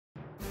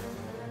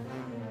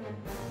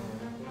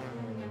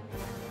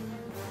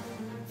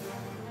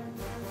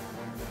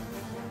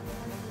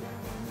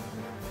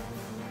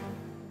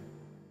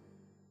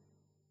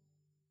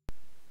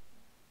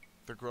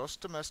The Gross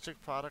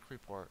Domestic Product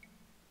Report,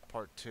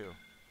 Part 2.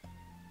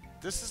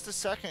 This is the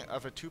second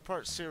of a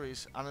two-part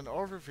series on an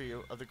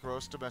overview of the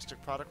Gross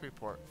Domestic Product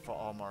Report for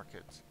all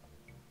markets.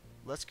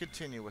 Let's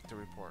continue with the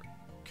report.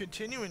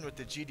 Continuing with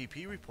the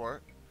GDP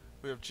report,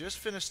 we have just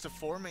finished the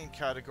four main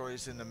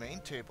categories in the main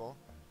table,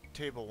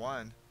 Table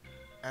 1,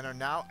 and are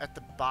now at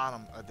the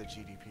bottom of the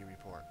GDP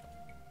report.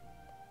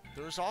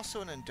 There is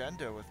also an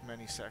addenda with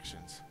many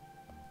sections.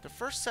 The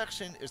first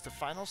section is the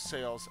final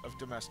sales of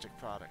domestic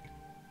product.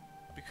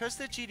 Because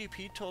the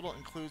GDP total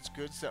includes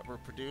goods that were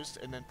produced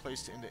and then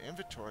placed into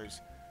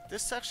inventories,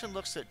 this section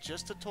looks at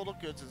just the total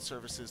goods and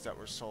services that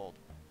were sold.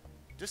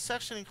 This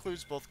section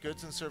includes both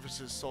goods and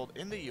services sold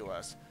in the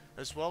U.S.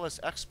 as well as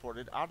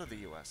exported out of the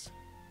U.S.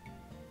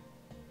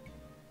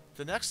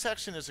 The next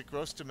section is the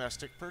gross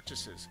domestic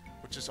purchases,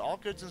 which is all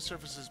goods and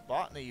services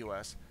bought in the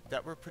U.S.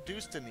 that were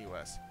produced in the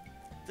U.S.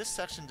 This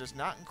section does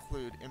not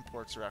include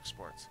imports or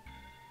exports.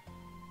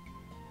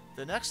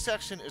 The next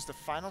section is the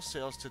final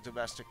sales to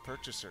domestic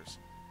purchasers.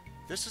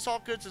 This is all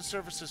goods and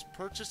services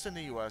purchased in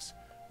the U.S.,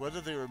 whether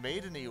they were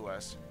made in the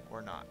U.S.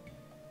 or not.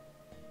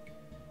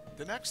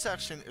 The next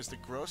section is the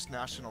gross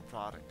national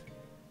product.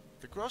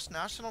 The gross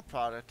national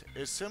product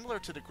is similar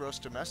to the gross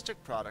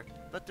domestic product,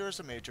 but there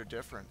is a major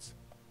difference.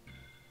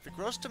 The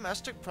gross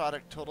domestic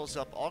product totals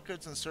up all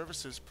goods and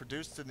services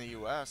produced in the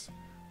U.S.,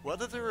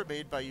 whether they were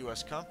made by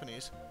U.S.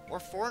 companies or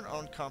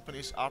foreign-owned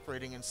companies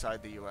operating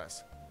inside the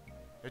U.S.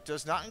 It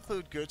does not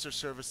include goods or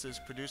services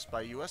produced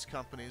by U.S.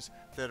 companies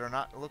that are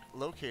not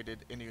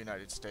located in the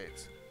United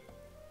States.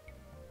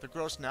 The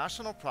gross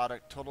national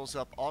product totals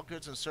up all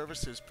goods and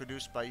services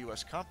produced by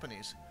U.S.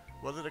 companies,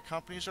 whether the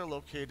companies are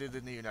located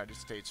in the United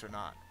States or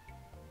not.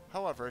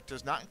 However, it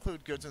does not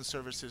include goods and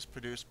services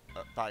produced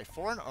by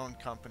foreign-owned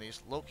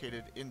companies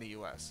located in the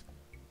U.S.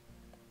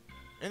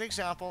 An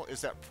example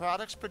is that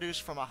products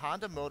produced from a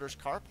Honda Motors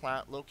car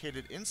plant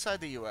located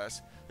inside the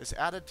U.S. is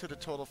added to the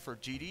total for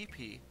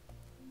GDP,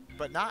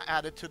 but not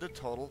added to the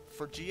total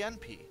for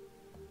GNP,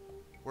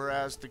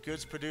 whereas the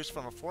goods produced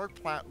from a Ford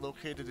plant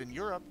located in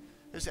Europe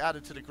is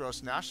added to the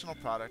gross national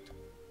product,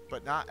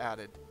 but not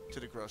added to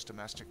the gross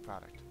domestic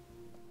product.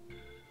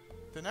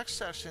 The next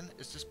section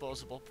is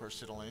disposable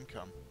personal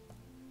income.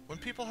 When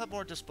people have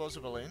more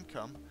disposable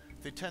income,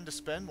 they tend to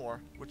spend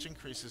more, which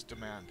increases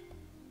demand.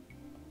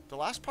 The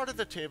last part of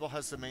the table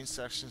has the main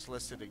sections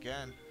listed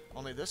again,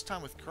 only this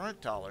time with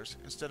current dollars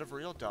instead of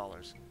real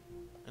dollars.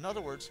 In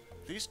other words,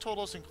 these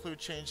totals include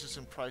changes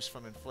in price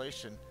from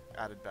inflation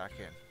added back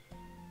in.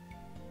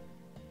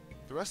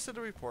 The rest of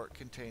the report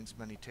contains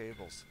many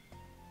tables.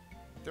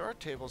 There are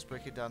tables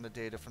breaking down the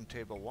data from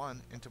Table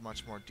 1 into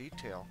much more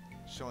detail,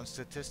 showing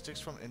statistics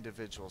from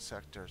individual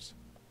sectors.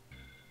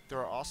 There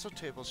are also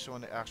tables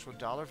showing the actual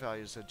dollar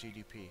values of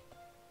GDP,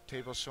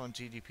 tables showing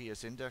GDP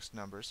as index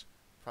numbers,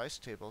 price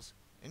tables,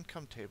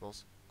 income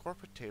tables,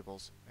 corporate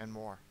tables, and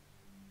more.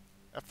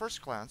 At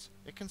first glance,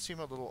 it can seem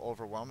a little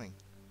overwhelming.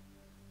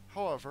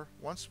 However,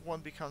 once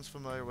one becomes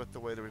familiar with the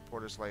way the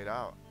report is laid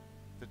out,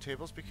 the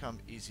tables become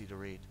easy to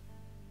read.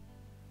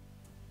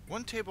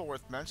 One table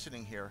worth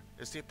mentioning here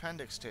is the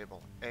Appendix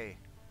Table, A.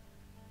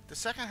 The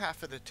second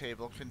half of the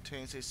table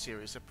contains a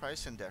series of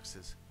price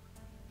indexes.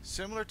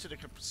 Similar to the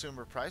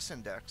Consumer Price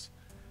Index,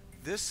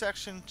 this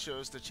section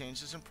shows the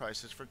changes in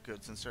prices for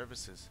goods and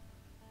services.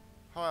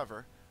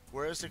 However,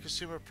 whereas the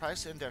Consumer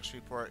Price Index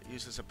report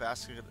uses a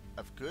basket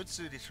of goods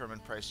to determine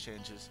price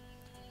changes,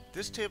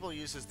 this table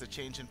uses the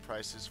change in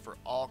prices for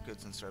all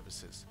goods and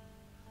services.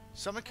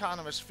 Some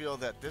economists feel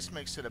that this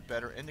makes it a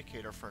better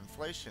indicator for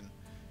inflation,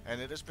 and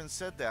it has been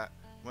said that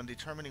when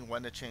determining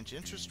when to change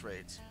interest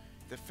rates,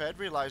 the Fed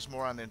relies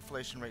more on the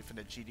inflation rate from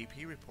the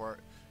GDP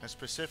report, and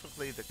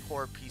specifically the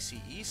core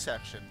PCE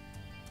section,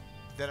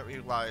 than it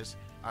relies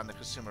on the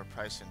Consumer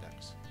Price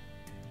Index.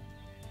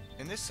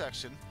 In this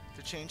section,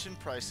 the change in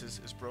prices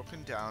is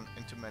broken down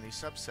into many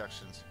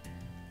subsections.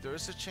 There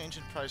is a change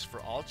in price for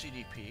all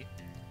GDP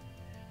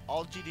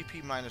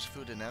minus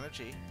food and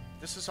energy,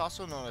 this is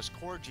also known as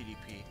core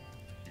GDP,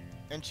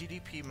 and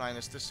GDP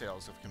minus the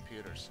sales of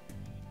computers.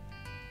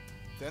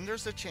 Then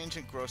there's the change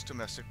in gross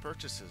domestic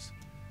purchases.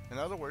 In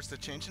other words, the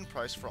change in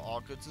price for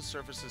all goods and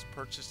services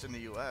purchased in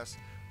the U.S.,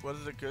 whether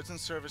the goods and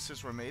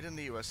services were made in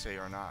the USA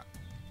or not.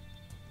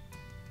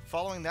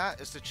 Following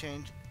that is the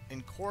change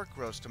in core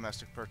gross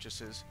domestic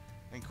purchases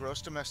and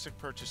gross domestic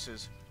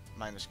purchases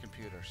minus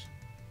computers.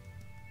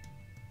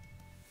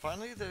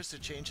 Finally, there's the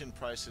change in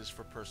prices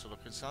for personal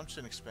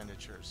consumption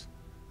expenditures.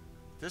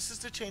 This is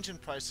the change in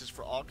prices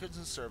for all goods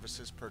and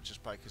services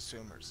purchased by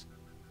consumers.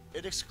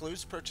 It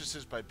excludes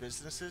purchases by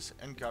businesses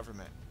and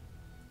government.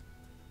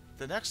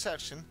 The next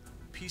section,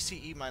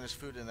 PCE minus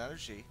food and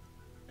energy,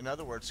 in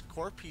other words,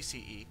 core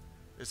PCE,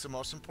 is the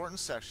most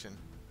important section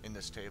in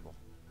this table.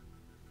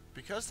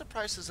 Because the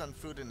prices on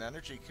food and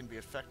energy can be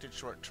affected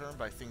short-term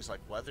by things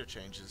like weather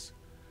changes,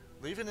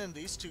 leaving in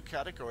these two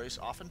categories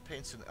often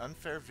paints an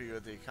unfair view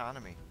of the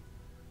economy.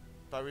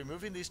 By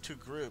removing these two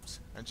groups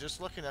and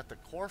just looking at the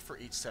core for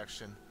each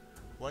section,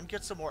 one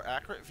gets a more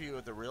accurate view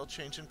of the real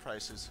change in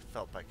prices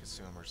felt by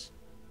consumers.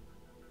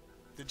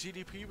 The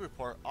GDP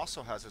report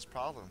also has its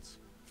problems.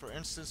 For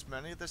instance,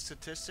 many of the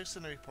statistics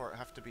in the report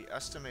have to be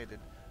estimated,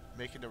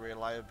 making the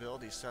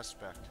reliability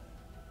suspect.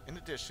 In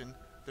addition,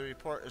 the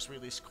report is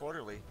released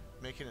quarterly,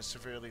 making it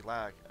severely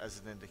lag as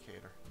an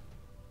indicator.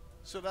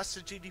 So that's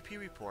the GDP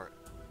report.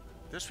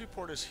 This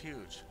report is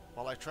huge.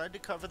 While I tried to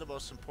cover the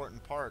most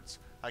important parts,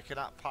 I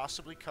cannot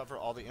possibly cover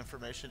all the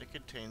information it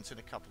contains in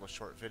a couple of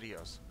short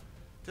videos.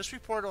 This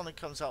report only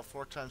comes out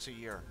 4 times a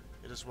year.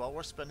 It is well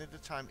worth spending the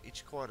time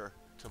each quarter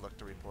to look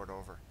the report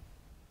over.